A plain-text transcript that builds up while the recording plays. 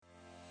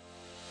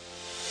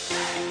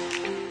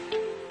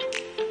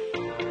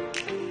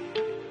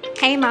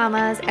Hey,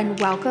 mamas, and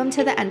welcome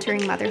to the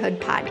Entering Motherhood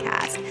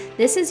podcast.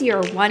 This is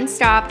your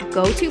one-stop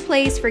go-to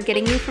place for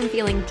getting you from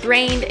feeling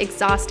drained,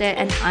 exhausted,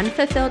 and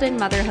unfulfilled in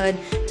motherhood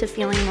to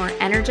feeling more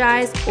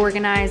energized,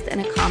 organized,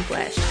 and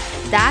accomplished.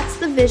 That's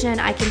the vision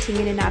I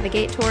continue to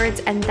navigate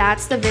towards, and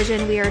that's the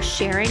vision we are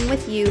sharing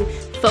with you,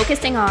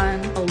 focusing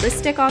on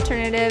holistic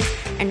alternatives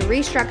and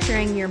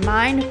restructuring your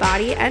mind,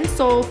 body, and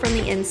soul from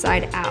the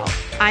inside out.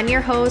 I'm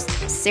your host,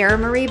 Sarah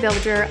Marie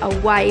Bilger,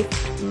 a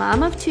wife,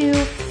 mom of two,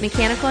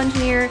 mechanical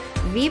engineer,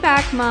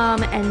 VBAC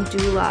mom, and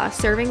doula,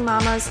 serving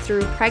mamas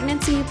through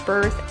pregnancy,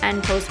 birth,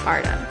 and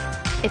postpartum.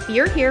 If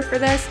you're here for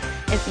this,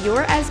 if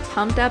you're as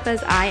pumped up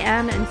as I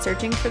am and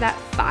searching for that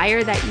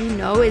fire that you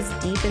know is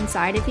deep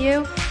inside of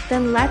you,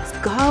 then let's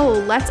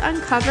go. Let's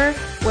uncover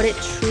what it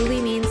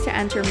truly means to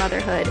enter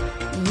motherhood.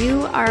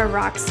 You are a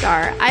rock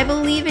star. I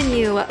believe in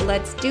you.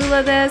 Let's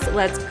doula this.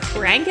 Let's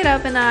crank it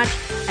up a notch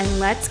and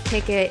let's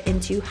kick it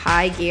into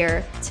high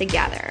gear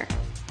together.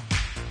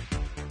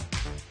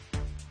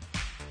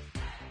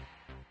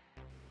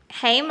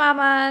 Hey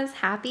mamas,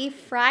 happy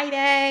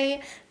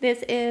Friday.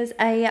 This is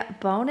a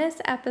bonus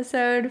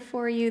episode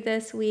for you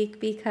this week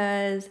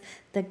because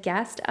the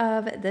guest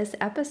of this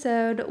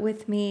episode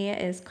with me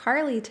is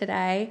Carly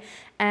today,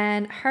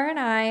 and her and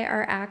I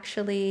are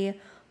actually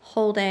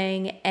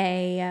holding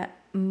a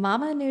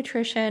mama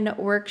nutrition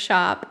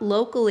workshop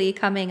locally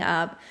coming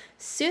up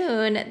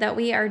soon that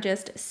we are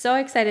just so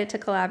excited to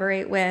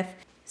collaborate with.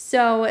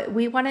 So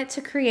we wanted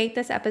to create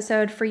this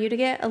episode for you to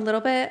get a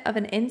little bit of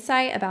an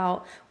insight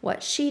about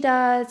what she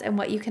does and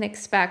what you can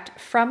expect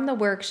from the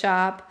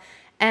workshop,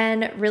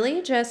 and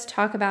really just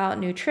talk about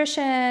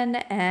nutrition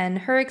and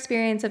her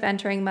experience of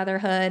entering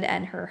motherhood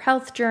and her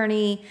health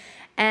journey,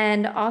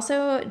 and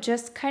also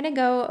just kind of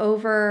go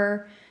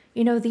over,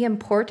 the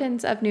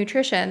importance of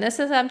nutrition. This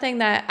is something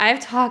that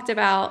I've talked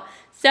about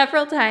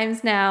several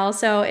times now.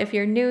 So if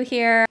you're new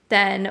here,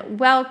 then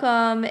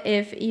welcome.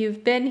 If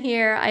you've been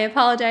here, I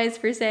apologize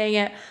for saying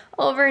it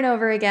over and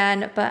over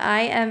again, but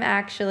I am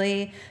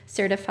actually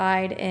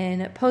certified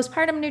in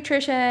postpartum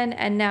nutrition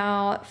and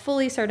now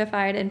fully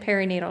certified in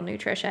perinatal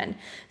nutrition.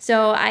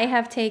 So I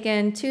have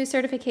taken 2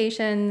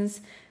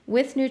 certifications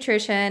with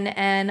nutrition,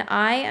 and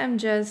I am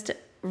just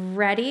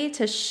ready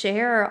to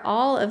share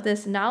all of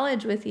this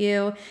knowledge with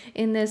you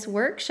in this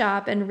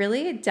workshop and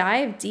really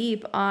dive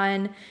deep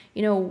on,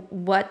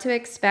 what to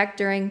expect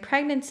during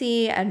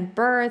pregnancy and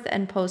birth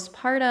and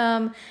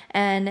postpartum,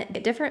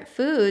 and different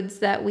foods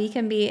that we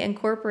can be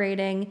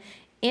incorporating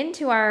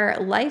into our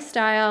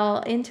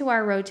lifestyle, into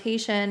our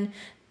rotation,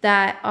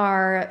 that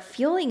are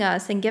fueling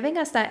us and giving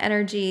us that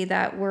energy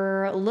that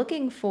we're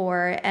looking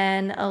for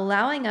and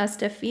allowing us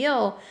to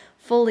feel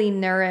fully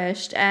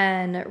nourished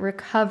and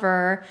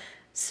recover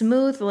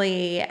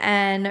smoothly,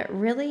 and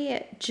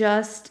really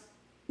just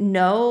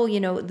know,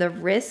 the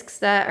risks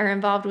that are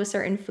involved with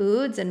certain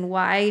foods and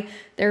why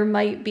there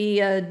might be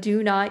a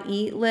do not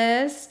eat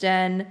list,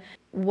 and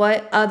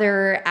what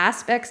other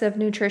aspects of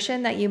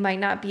nutrition that you might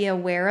not be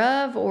aware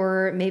of,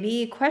 or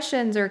maybe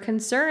questions or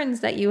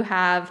concerns that you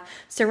have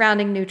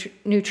surrounding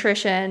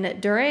nutrition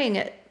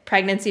during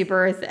pregnancy,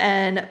 birth,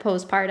 and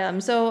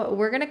postpartum. So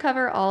we're going to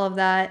cover all of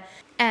that.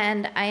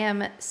 And I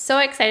am so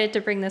excited to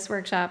bring this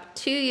workshop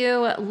to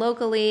you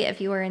locally.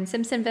 If you are in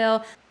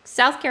Simpsonville,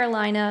 South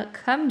Carolina,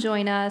 come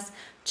join us.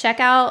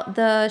 Check out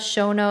the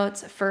show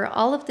notes for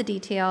all of the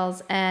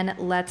details, and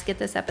let's get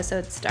this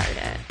episode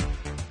started.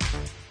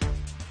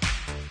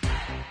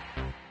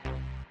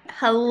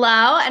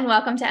 Hello, and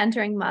welcome to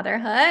Entering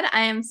Motherhood.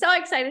 I am so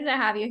excited to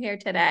have you here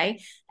today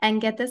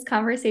and get this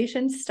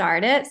conversation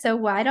started. So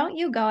why don't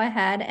you go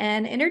ahead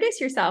and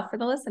introduce yourself for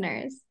the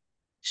listeners?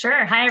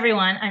 Sure. Hi,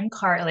 everyone. I'm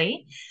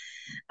Carly.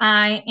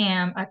 I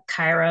am a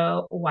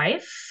Cairo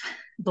wife,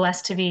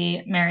 blessed to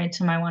be married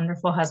to my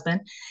wonderful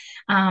husband.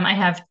 I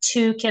have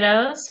 2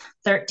 kiddos,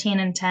 13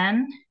 and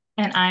 10,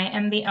 and I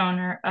am the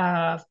owner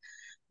of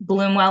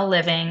Bloomwell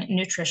Living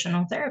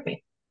Nutritional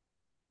Therapy.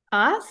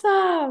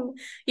 Awesome.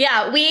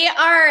 Yeah, we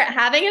are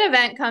having an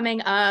event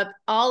coming up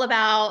all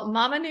about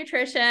mama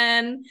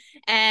nutrition,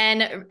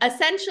 and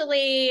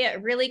essentially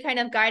really kind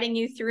of guiding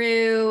you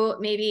through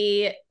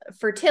maybe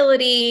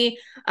fertility,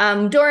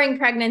 during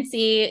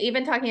pregnancy,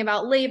 even talking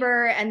about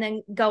labor, and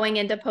then going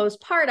into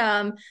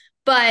postpartum.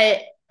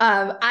 But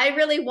I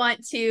really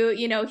want to,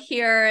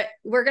 hear,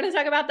 we're going to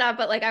talk about that,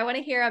 but I want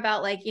to hear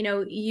about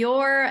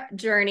your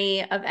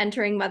journey of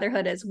entering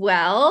motherhood as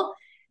well,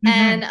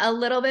 and a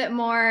little bit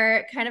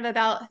more kind of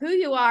about who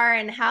you are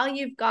and how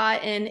you've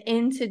gotten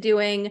into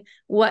doing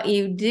what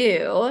you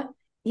do.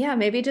 Yeah,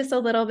 maybe just a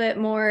little bit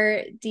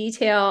more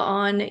detail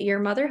on your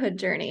motherhood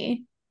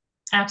journey.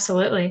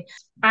 Absolutely.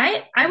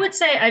 I would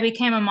say I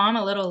became a mom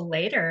a little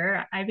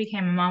later. I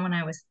became a mom when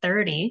I was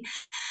 30.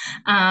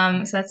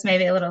 So that's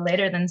maybe a little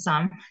later than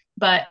some,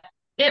 but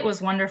it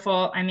was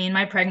wonderful. I mean,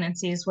 my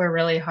pregnancies were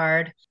really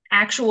hard.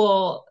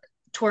 Actual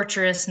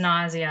torturous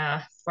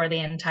nausea for the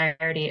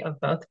entirety of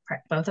both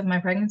of my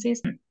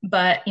pregnancies.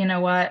 But you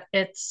know what?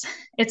 It's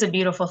a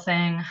beautiful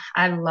thing.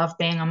 I love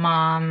being a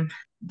mom.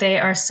 They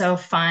are so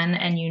fun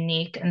and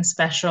unique and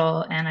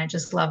special, and I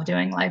just love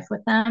doing life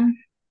with them.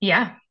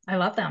 Yeah, I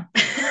love them.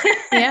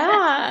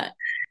 Yeah.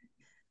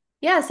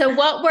 Yeah. So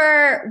what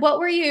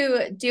were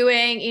you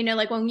doing,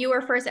 like when you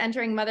were first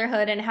entering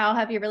motherhood, and how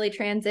have you really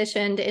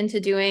transitioned into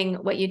doing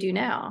what you do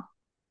now?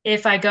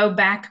 If I go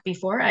back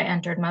before I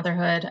entered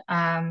motherhood,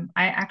 I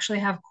actually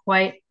have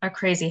quite a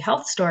crazy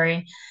health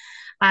story.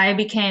 I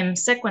became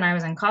sick when I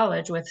was in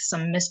college with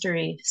some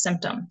mystery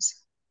symptoms.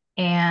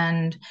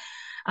 And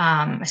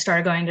I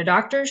started going to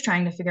doctors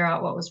trying to figure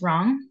out what was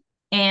wrong.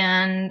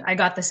 And I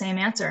got the same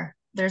answer: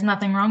 there's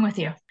nothing wrong with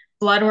you.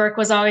 Blood work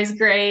was always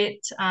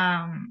great.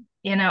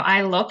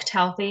 I looked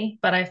healthy,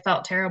 but I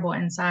felt terrible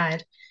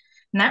inside.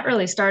 And that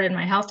really started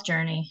my health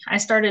journey. I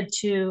started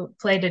to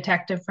play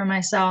detective for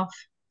myself,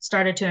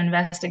 started to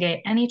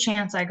investigate any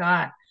chance I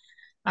got,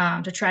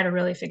 to try to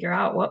really figure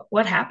out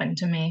what happened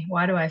to me.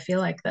 Why do I feel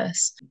like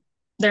this?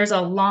 There's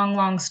a long,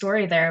 long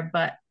story there,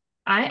 but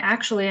I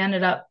actually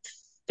ended up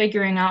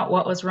figuring out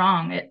what was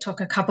wrong. It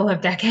took a couple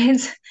of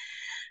decades,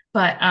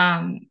 but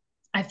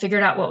I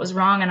figured out what was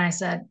wrong. And I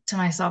said to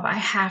myself, I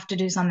have to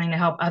do something to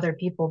help other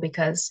people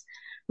because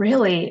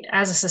really,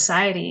 as a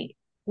society,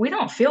 we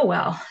don't feel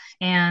well.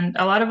 And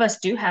a lot of us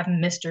do have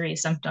mystery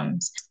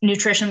symptoms.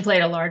 Nutrition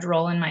played a large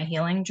role in my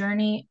healing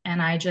journey.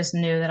 And I just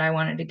knew that I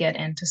wanted to get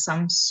into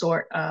some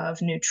sort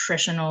of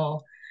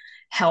nutritional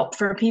help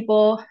for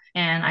people.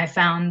 And I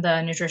found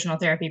the nutritional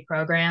therapy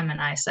program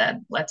and I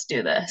said, let's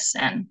do this.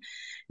 And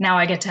now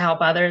I get to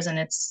help others. And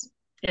it's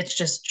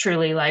just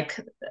truly like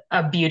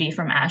a beauty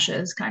from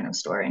ashes kind of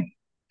story.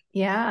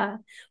 Yeah.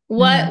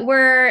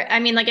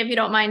 Mm-hmm. Like, if you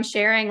don't mind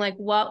sharing, like,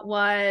 what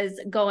was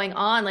going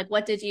on? Like,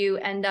 what did you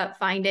end up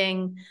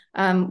finding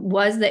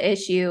was the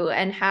issue,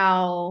 and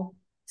how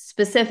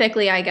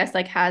specifically, I guess,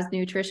 like, has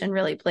nutrition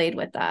really played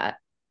with that?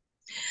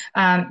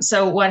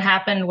 So what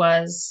happened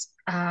was,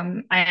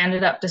 I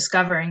ended up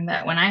discovering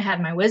that when I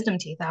had my wisdom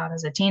teeth out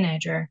as a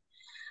teenager,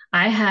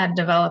 I had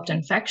developed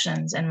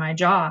infections in my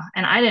jaw.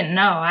 And I didn't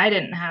know. I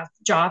didn't have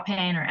jaw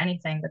pain or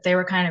anything, but they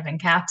were kind of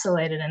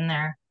encapsulated in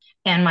there.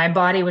 And my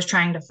body was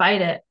trying to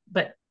fight it,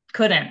 but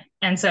couldn't.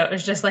 And so it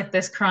was just like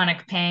this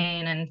chronic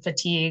pain and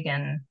fatigue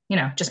and,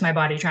 just my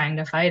body trying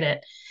to fight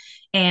it.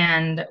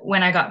 And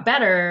when I got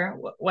better,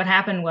 what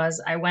happened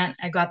was I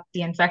got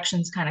the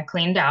infections kind of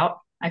cleaned out.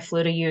 I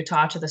flew to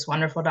Utah to this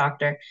wonderful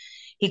doctor.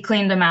 He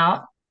cleaned them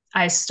out.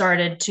 I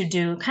started to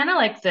do kind of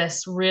like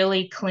this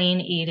really clean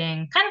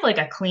eating, kind of like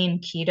a clean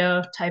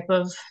keto type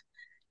of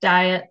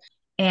diet.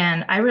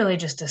 And I really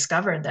just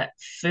discovered that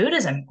food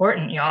is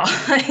important, y'all.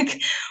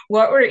 Like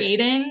what we're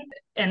eating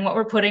and what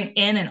we're putting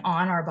in and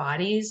on our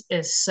bodies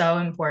is so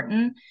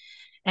important.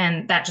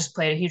 And that just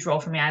played a huge role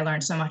for me. I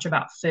learned so much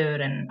about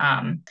food. And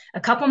a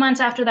couple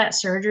months after that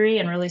surgery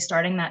and really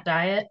starting that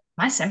diet,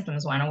 my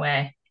symptoms went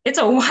away. It's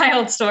a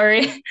wild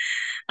story.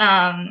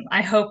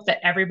 I hope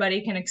that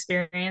everybody can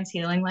experience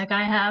healing like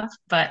I have,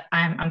 but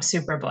I'm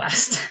super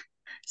blessed.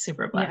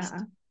 Super blessed.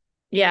 Yeah.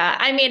 Yeah,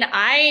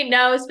 I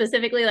know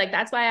specifically, like,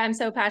 that's why I'm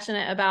so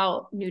passionate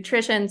about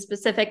nutrition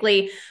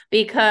specifically,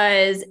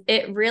 because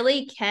it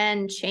really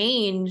can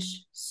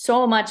change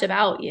so much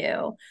about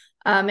you.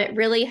 It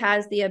really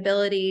has the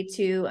ability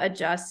to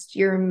adjust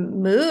your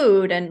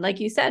mood and, like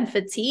you said,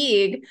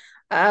 fatigue,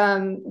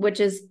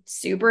 which is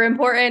super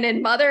important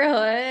in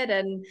motherhood.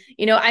 And,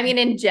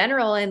 in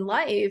general in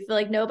life,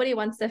 like, nobody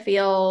wants to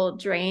feel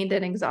drained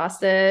and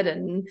exhausted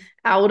and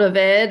out of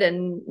it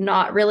and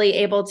not really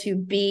able to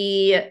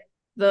be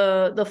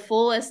the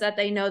fullest that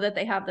they know that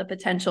they have the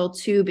potential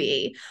to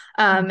be,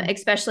 Mhm.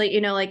 especially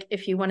like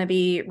if you want to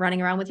be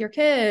running around with your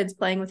kids,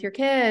 playing with your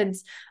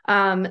kids.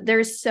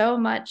 There's so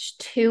much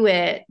to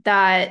it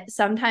that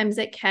sometimes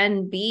it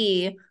can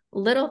be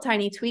little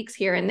tiny tweaks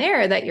here and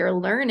there that you're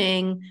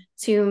learning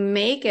to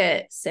make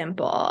it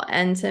simple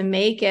and to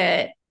make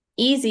it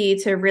easy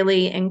to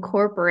really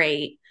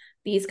incorporate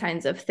these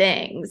kinds of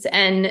things.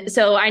 And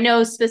so I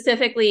know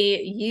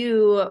specifically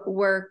you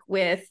work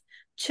with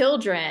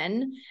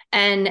children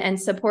and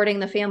supporting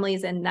the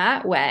families in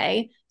that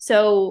way.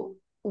 So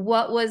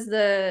what was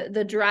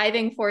the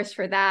driving force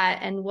for that,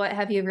 and what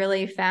have you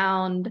really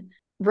found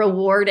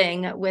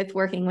rewarding with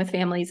working with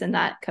families in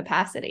that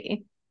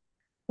capacity?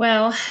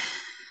 Well,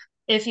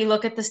 if you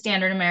look at the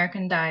standard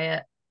American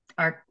diet,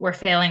 we're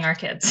failing our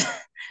kids.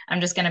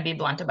 I'm just going to be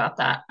blunt about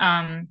that.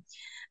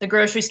 The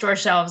grocery store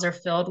shelves are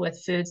filled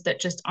with foods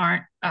that just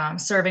aren't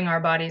serving our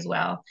bodies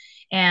well.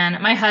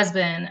 And my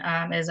husband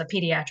is a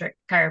pediatric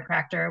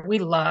chiropractor. We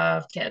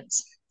love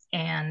kids,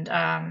 and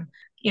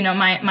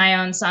my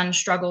own son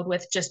struggled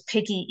with just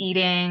picky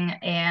eating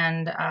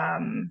and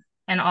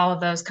all of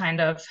those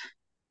kind of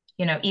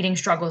eating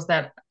struggles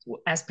that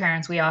as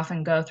parents we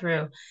often go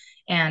through,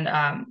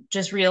 and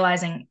just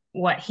realizing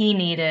what he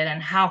needed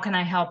and how can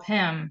I help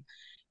him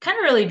kind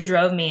of really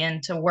drove me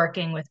into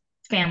working with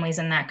families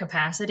in that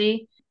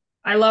capacity.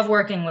 I love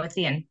working with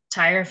the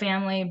entire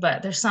family,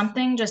 but there's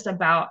something just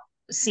about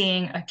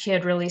seeing a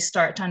kid really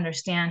start to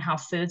understand how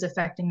food's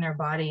affecting their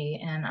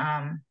body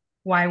and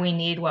why we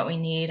need what we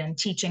need and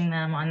teaching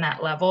them on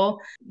that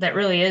level that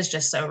really is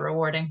just so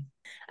rewarding.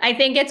 I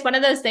think it's one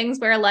of those things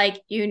where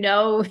like you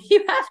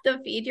have to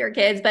feed your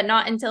kids, but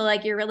not until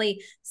like you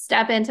really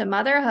step into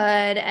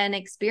motherhood and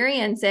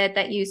experience it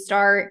that you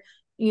start,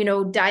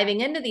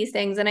 diving into these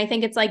things. And I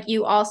think it's like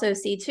you also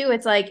see too,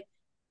 it's like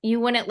you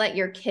wouldn't let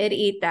your kid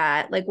eat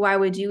that. Like, why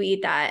would you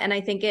eat that? And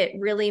I think it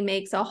really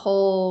makes a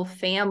whole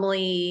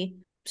family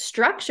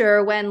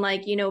structure when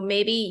like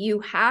maybe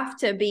you have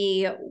to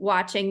be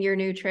watching your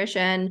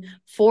nutrition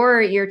for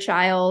your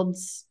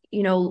child's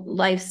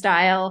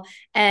lifestyle.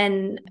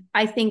 And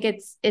I think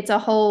it's a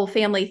whole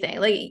family thing.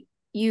 Like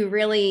you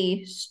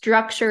really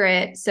structure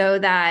it so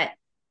that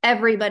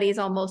everybody's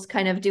almost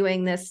kind of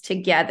doing this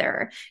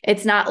together.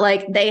 It's not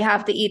like they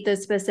have to eat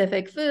this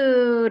specific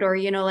food or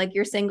like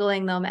you're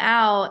singling them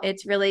out.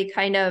 It's really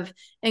kind of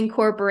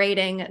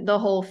incorporating the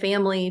whole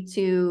family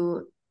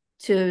to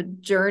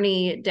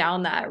journey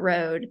down that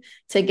road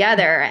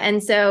together.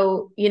 And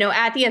so,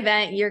 at the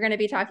event, you're going to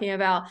be talking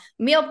about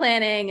meal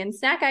planning and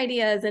snack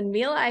ideas and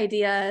meal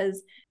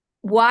ideas.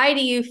 Why do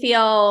you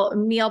feel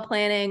meal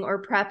planning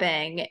or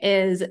prepping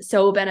is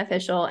so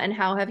beneficial? And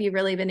how have you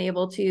really been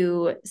able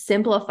to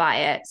simplify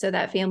it so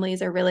that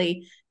families are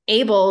really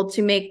able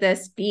to make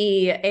this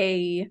be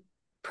a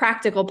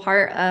practical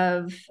part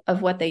of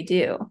what they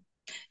do?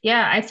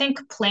 Yeah, I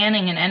think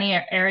planning in any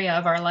area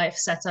of our life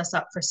sets us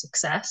up for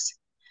success.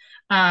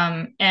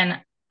 And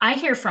I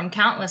hear from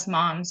countless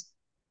moms,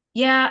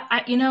 yeah,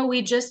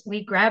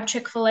 we grab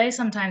Chick-fil-A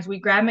sometimes, we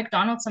grab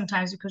McDonald's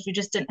sometimes because we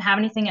just didn't have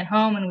anything at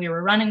home and we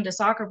were running to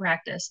soccer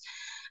practice.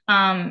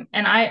 And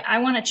I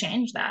want to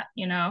change that.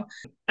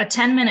 A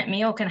 10-minute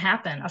meal can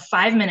happen, a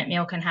 5-minute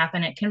meal can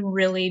happen. It can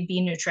really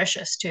be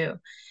nutritious too.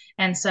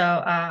 And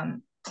so,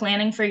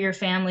 planning for your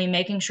family,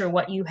 making sure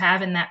what you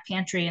have in that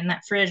pantry, in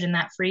that fridge, in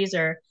that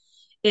freezer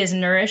is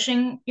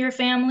nourishing your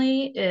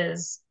family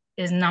is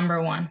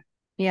number one.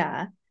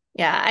 Yeah.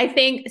 Yeah. I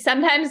think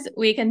sometimes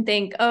we can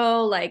think,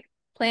 oh, like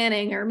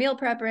planning or meal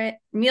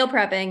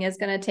prepping is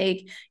going to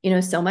take,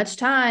 so much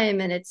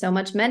time and it's so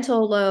much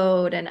mental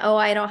load and oh,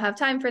 I don't have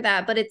time for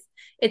that. But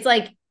it's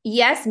like,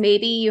 yes,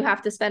 maybe you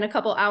have to spend a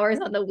couple hours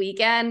on the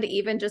weekend,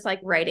 even just like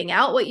writing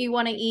out what you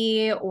want to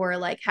eat or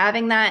like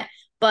having that.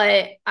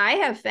 But I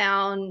have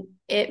found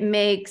it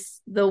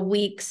makes the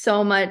week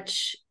so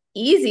much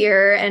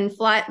easier and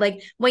flat.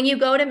 Like when you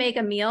go to make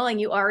a meal and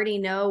you already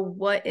know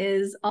what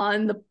is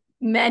on the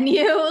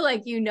menu,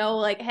 like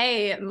like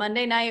hey,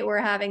 Monday night we're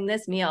having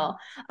this meal.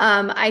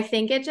 I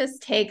think it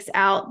just takes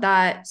out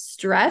that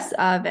stress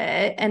of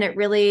it and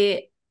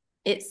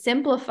it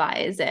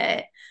simplifies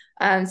it.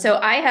 So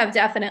I have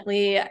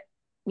definitely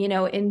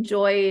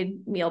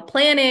enjoyed meal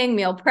planning,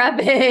 meal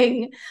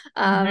prepping.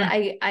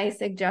 Mhm. I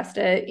suggest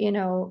it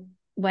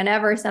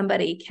whenever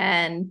somebody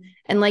can.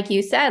 And like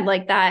you said,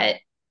 like that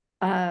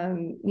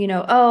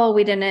oh,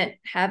 we didn't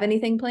have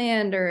anything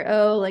planned, or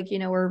oh, like,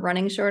 we're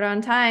running short on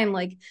time.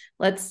 Like,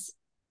 let's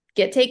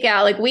get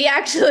takeout. Like, we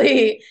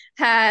actually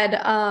had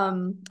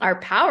our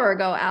power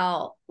go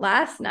out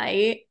last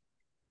night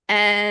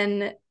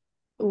and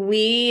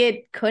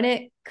we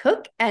couldn't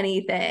cook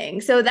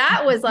anything. So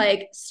that was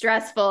like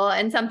stressful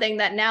and something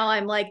that now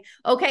I'm like,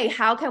 okay,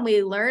 how can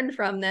we learn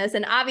from this?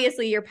 And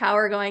obviously, your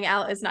power going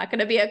out is not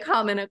going to be a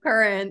common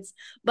occurrence.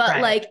 But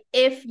Right. like,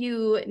 if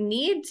you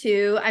need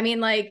to, I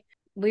mean, like,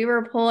 we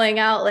were pulling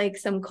out like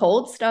some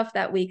cold stuff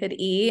that we could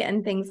eat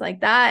and things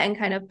like that and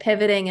kind of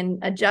pivoting and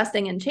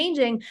adjusting and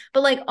changing,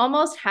 but like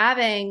almost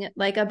having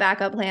like a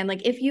backup plan.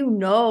 Like if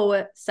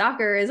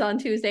soccer is on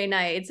Tuesday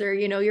nights or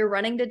you're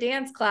running to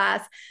dance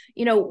class,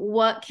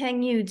 what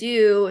can you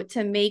do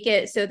to make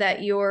it so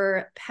that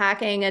you're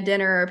packing a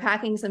dinner or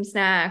packing some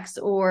snacks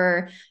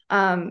or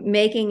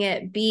making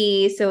it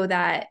be so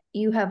that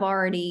you have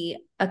already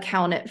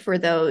accounted for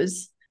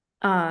those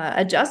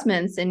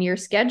adjustments in your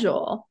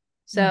schedule.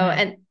 So,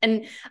 Mhm.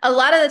 and a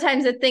lot of the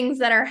times the things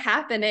that are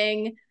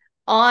happening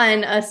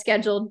on a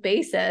scheduled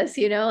basis,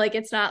 like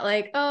it's not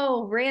like,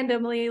 oh,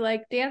 randomly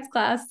like dance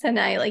class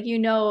tonight. Like,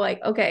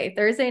 like, okay,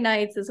 Thursday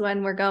nights is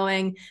when we're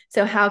going.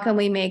 So how can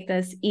we make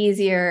this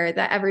easier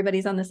that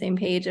everybody's on the same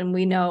page and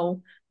we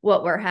know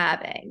what we're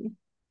having?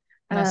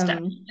 Most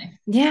definitely.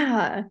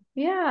 Yeah,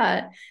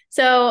 yeah.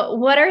 So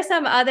what are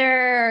some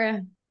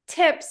other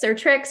tips or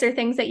tricks or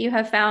things that you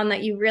have found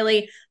that you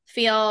really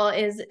feel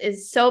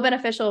is so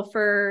beneficial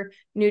for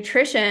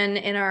nutrition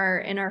in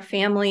our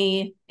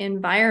family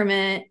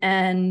environment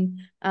and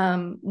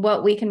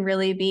what we can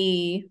really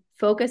be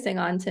focusing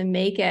on to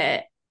make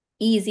it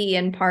easy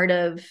and part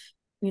of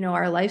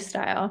our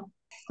lifestyle?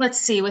 Let's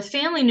see. With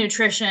family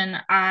nutrition,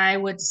 I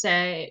would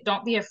say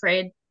don't be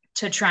afraid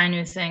to try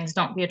new things.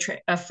 Don't be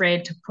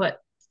afraid to put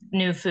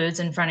new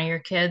foods in front of your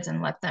kids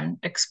and let them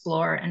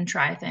explore and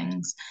try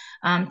things.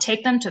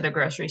 Take them to the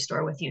grocery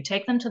store with you,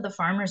 take them to the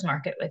farmer's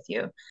market with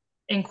you.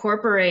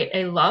 Incorporate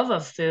a love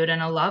of food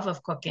and a love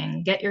of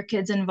cooking. Get your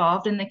kids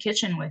involved in the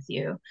kitchen with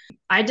you.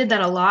 I did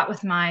that a lot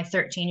with my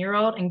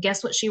 13-year-old, and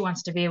guess what she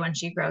wants to be when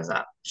she grows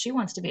up? She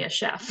wants to be a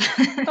chef.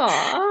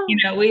 Aw.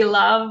 We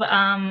love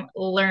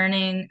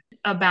learning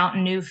about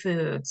new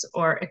foods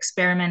or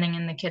experimenting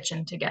in the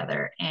kitchen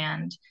together.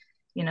 And,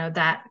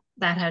 that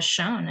that has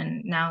shown,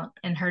 and now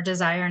in her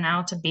desire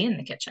now to be in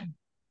the kitchen.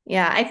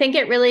 Yeah, I think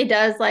it really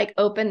does like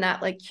open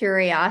that like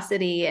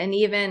curiosity, and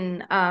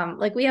even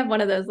like we have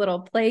one of those little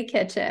play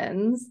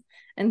kitchens,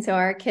 and so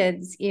our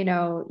kids,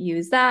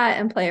 use that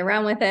and play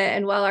around with it.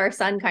 And while our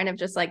son kind of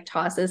just like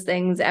tosses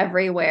things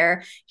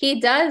everywhere, he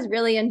does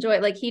really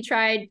enjoy, like he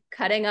tried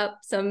cutting up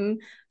some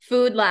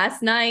food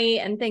last night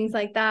and things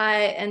like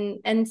that.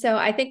 And so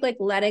I think like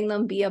letting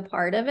them be a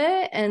part of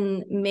it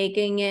and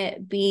making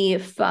it be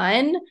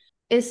fun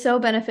is so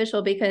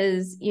beneficial,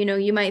 because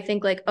you might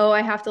think like, oh,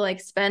 I have to like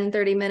spend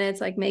 30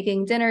 minutes like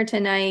making dinner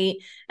tonight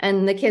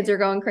and the kids are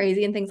going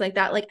crazy and things like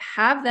that. Like,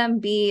 have them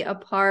be a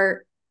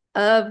part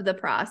of the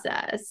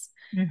process.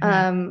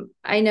 Mm-hmm.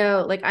 I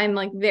know like I'm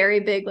like very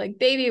big like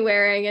baby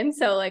wearing, and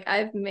so like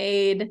I've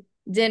made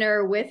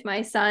dinner with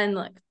my son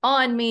like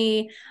on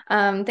me,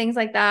 things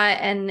like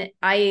that. And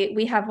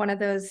we have one of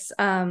those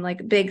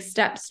like big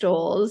step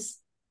stools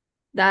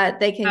that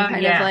they can Oh kind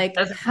of yeah, like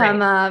those are come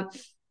great. up,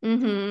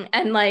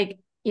 and like,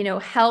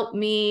 help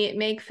me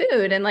make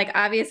food, and like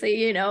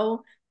obviously,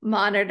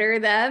 monitor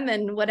them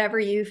and whatever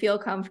you feel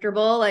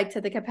comfortable, like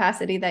to the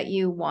capacity that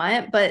you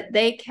want, but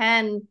they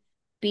can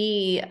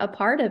be a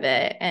part of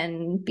it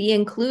and be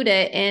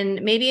included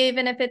in, maybe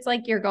even if it's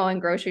like you're going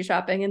grocery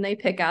shopping and they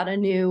pick out a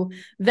new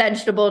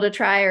vegetable to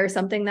try or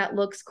something that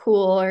looks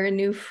cool or a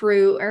new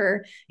fruit,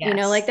 or like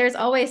Yes. there's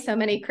always so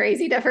many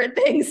crazy different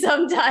things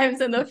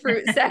sometimes in the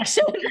fruit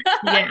section.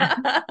 Yeah.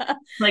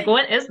 Like,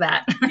 what is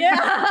that?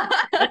 Yeah.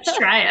 Let's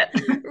try it.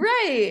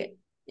 Right.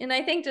 And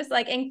I think just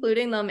like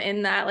including them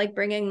in that, like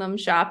bringing them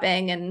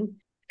shopping and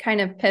kind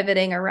of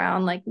pivoting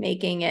around, like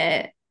making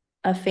it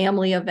a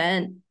family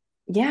event.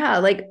 Yeah,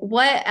 like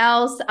what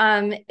else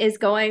is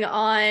going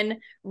on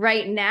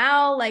right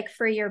now, like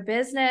for your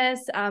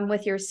business,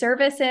 with your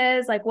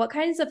services? Like what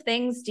kinds of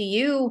things do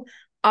you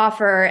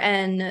offer,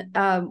 and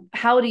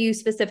how do you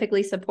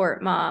specifically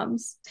support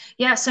moms?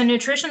 Yeah, so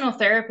nutritional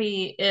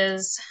therapy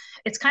it's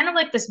kind of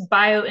like this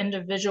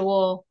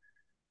bio-individual,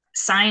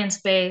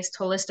 science-based,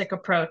 holistic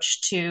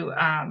approach to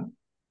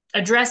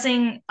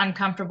addressing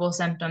uncomfortable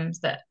symptoms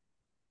that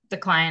the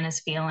client is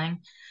feeling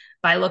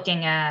by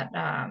looking at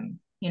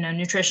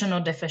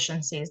nutritional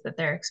deficiencies that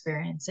they're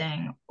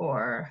experiencing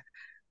or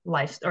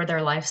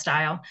their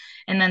lifestyle,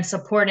 and then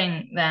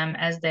supporting them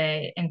as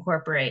they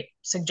incorporate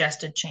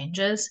suggested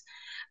changes.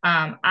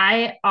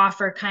 I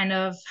offer kind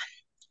of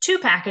two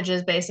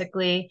packages,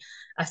 basically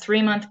a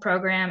 3 month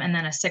program and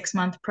then a 6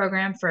 month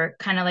program for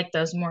kind of like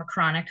those more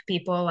chronic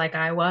people like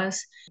I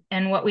was.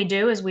 And what we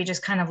do is we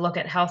just kind of look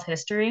at health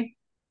history.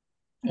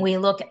 We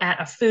look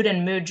at a food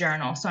and mood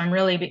journal. So I'm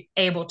really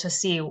able to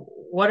see,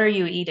 what are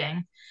you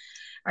eating?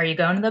 Are you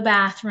going to the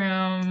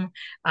bathroom?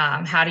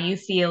 How do you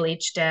feel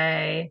each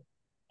day?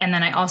 And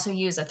then I also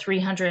use a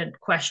 300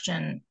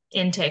 question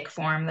intake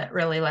form that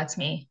really lets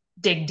me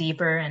dig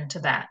deeper into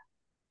that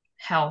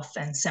health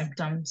and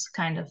symptoms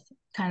kind of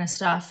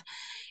stuff.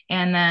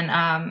 And then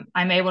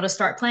I'm able to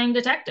start playing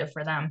detective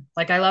for them,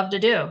 like I love to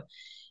do,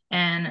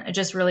 and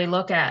just really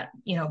look at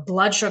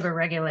blood sugar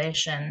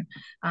regulation.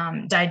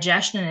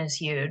 Digestion is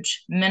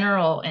huge,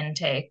 mineral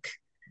intake,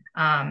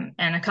 and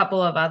a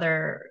couple of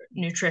other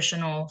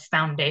nutritional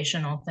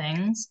foundational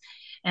things.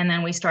 And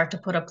then we start to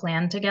put a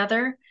plan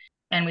together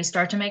and we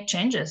start to make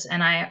changes,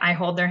 and I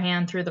hold their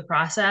hand through the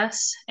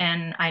process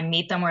and I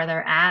meet them where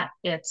they're at.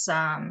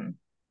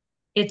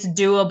 It's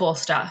doable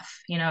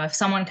stuff. If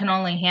someone can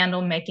only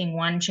handle making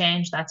one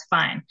change, that's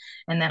fine.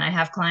 And then I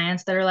have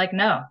clients that are like,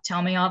 no,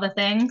 tell me all the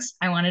things.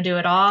 I want to do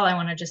it all. I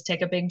want to just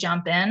take a big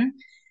jump in.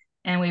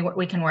 And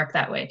we can work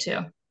that way too.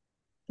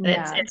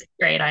 Yeah. It's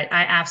great. I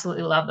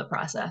absolutely love the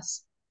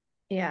process.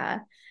 Yeah.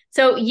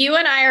 So you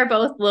and I are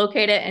both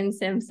located in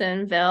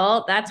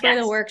Simpsonville. That's where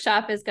the Yes.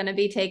 workshop is going to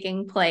be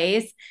taking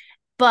place.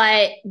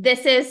 But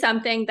this is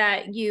something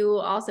that you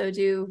also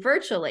do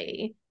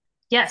virtually.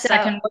 Yes, I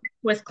So, can work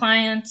with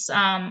clients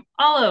all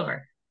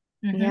over.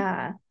 Hmm.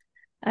 yeah,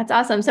 that's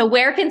awesome. So,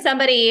 where can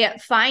somebody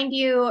find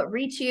you,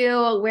 reach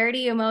you? Where do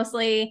you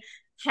mostly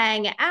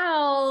hang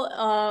out,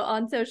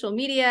 on social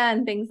media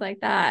and things like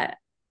that?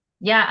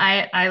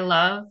 Yeah, I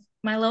love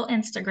my little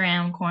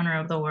Instagram corner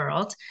of the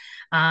world.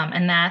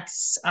 And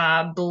that's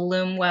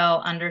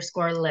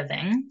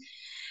Bloomwell_living.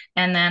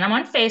 And then I'm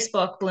on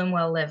Facebook,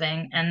 Bloomwell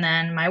Living, and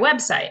then my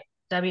website,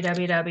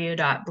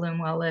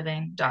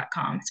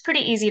 www.bloomwellliving.com. It's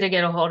pretty easy to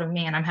get a hold of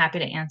me, and I'm happy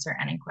to answer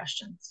any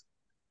questions.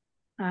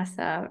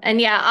 Awesome. And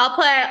yeah, I'll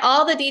put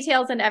all the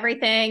details and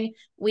everything.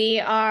 We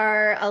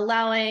are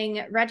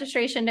allowing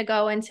registration to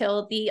go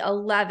until the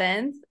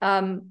 11th,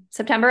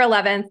 September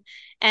 11th.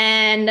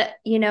 And,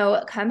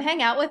 come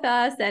hang out with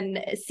us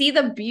and see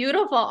the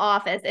beautiful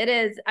office. It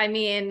is, I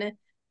mean,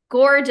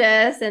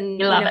 gorgeous. You And,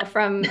 love it.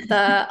 from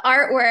the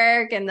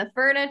artwork and the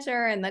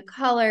furniture and the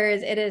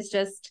colors, it is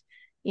just,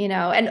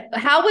 and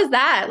how was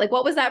that? Like,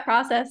 what was that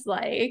process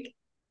like?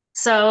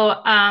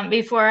 So,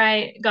 before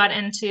I got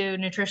into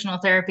nutritional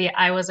therapy,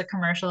 I was a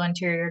commercial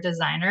interior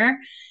designer.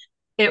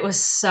 It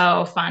was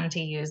so fun to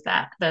use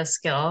those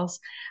skills.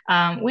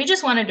 We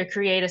just wanted to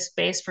create a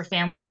space for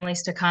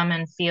families to come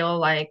and feel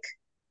like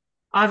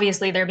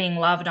obviously they're being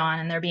loved on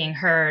and they're being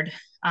heard.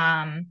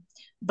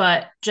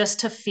 But just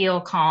to feel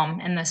calm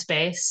in the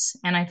space.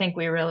 And I think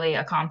we really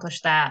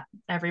accomplished that.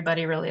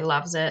 Everybody really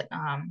loves it.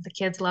 The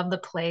kids love the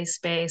play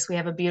space. We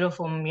have a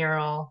beautiful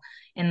mural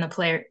in the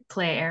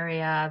play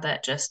area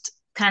that just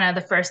kind of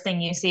the first thing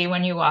you see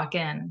when you walk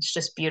in. It's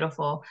just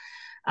beautiful.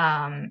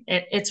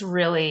 It's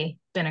really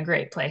been a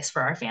great place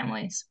for our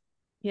families.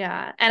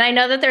 Yeah. And I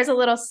know that there's a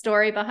little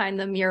story behind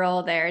the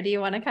mural there. Do you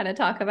want to kind of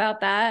talk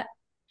about that?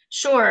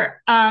 Sure.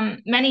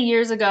 Many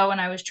years ago, when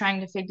I was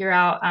trying to figure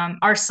out,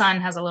 our son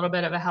has a little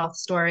bit of a health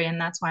story,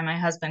 and that's why my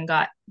husband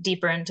got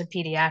deeper into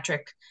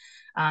pediatric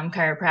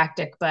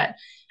chiropractic. But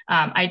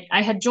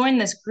I had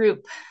joined this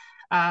group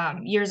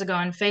years ago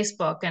on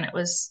Facebook, and it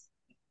was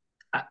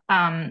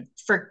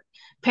for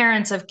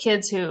parents of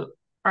kids who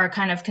are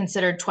kind of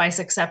considered twice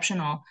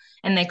exceptional,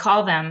 and they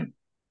call them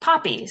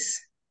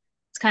poppies.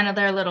 It's kind of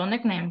their little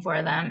nickname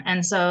for them.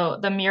 And so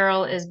the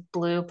mural is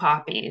blue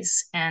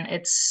poppies, and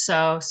it's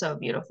so, so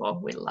beautiful.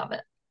 We love it.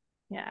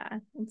 Yeah,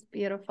 it's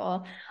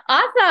beautiful.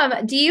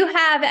 Awesome. Do you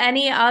have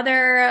any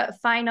other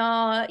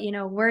final,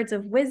 words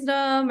of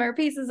wisdom or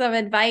pieces of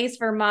advice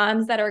for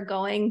moms that are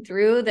going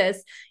through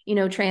this,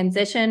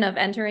 transition of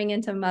entering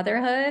into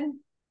motherhood?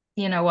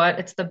 You know what?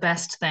 It's the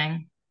best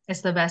thing.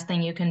 It's the best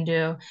thing you can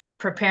do.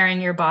 Preparing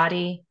your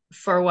body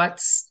for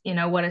what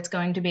it's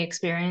going to be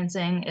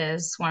experiencing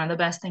is one of the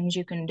best things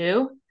you can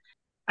do.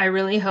 I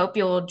really hope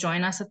you'll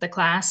join us at the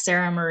class.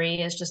 Sarah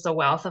Marie is just a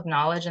wealth of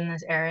knowledge in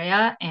this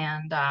area,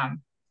 and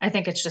I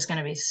think it's just going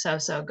to be so,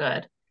 so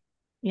good.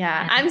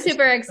 Yeah, And I'm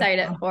super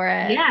excited for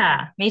it.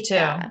 yeah, me too.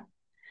 Yeah.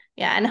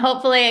 Yeah. And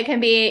hopefully it can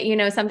be,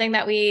 something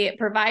that we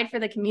provide for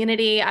the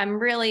community. I'm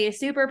really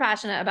super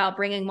passionate about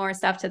bringing more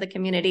stuff to the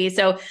community.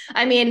 So,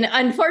 I mean,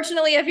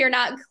 unfortunately, if you're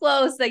not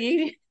close, like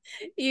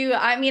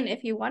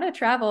if you want to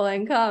travel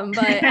and come,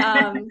 but,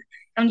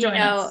 Come join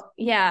us.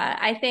 yeah,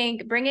 I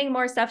think bringing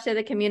more stuff to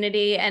the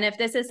community. And if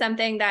this is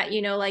something that,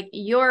 like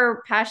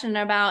you're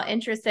passionate about,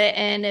 interested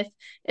in,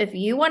 if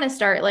you want to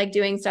start like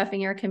doing stuff in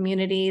your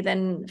community,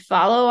 then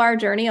follow our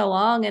journey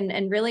along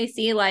and really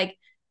see like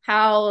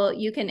how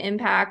you can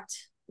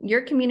impact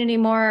your community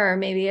more, or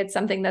maybe it's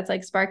something that's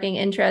like sparking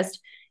interest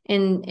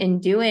in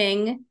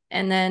doing.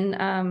 And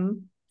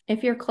then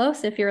if you're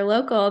close, if you're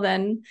local,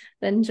 then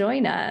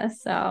join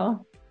us.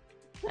 So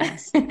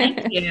Yes.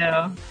 Thank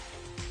you.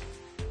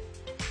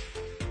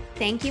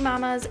 Thank you,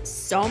 mamas,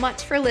 so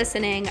much for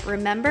listening.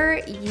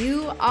 Remember,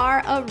 you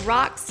are a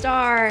rock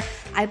star.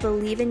 I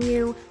believe in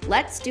you.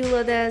 Let's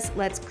doula this.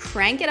 Let's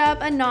crank it up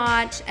a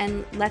notch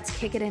and let's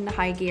kick it into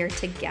high gear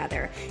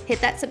together. Hit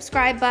that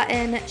subscribe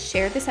button,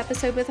 share this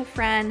episode with a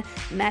friend,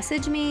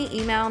 message me,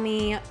 email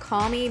me,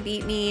 call me,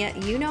 beat me.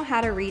 You know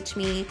how to reach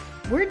me.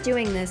 We're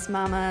doing this,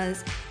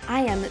 mamas. I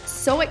am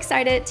so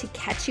excited to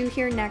catch you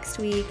here next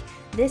week.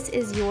 This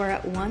is your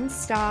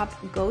one-stop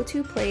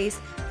go-to place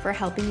for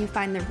helping you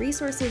find the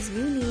resources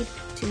you need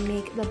to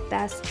make the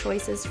best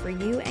choices for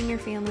you and your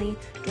family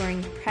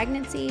during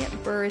pregnancy,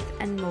 birth,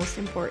 and most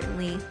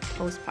importantly,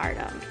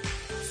 postpartum.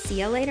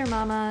 See you later,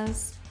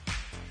 mamas.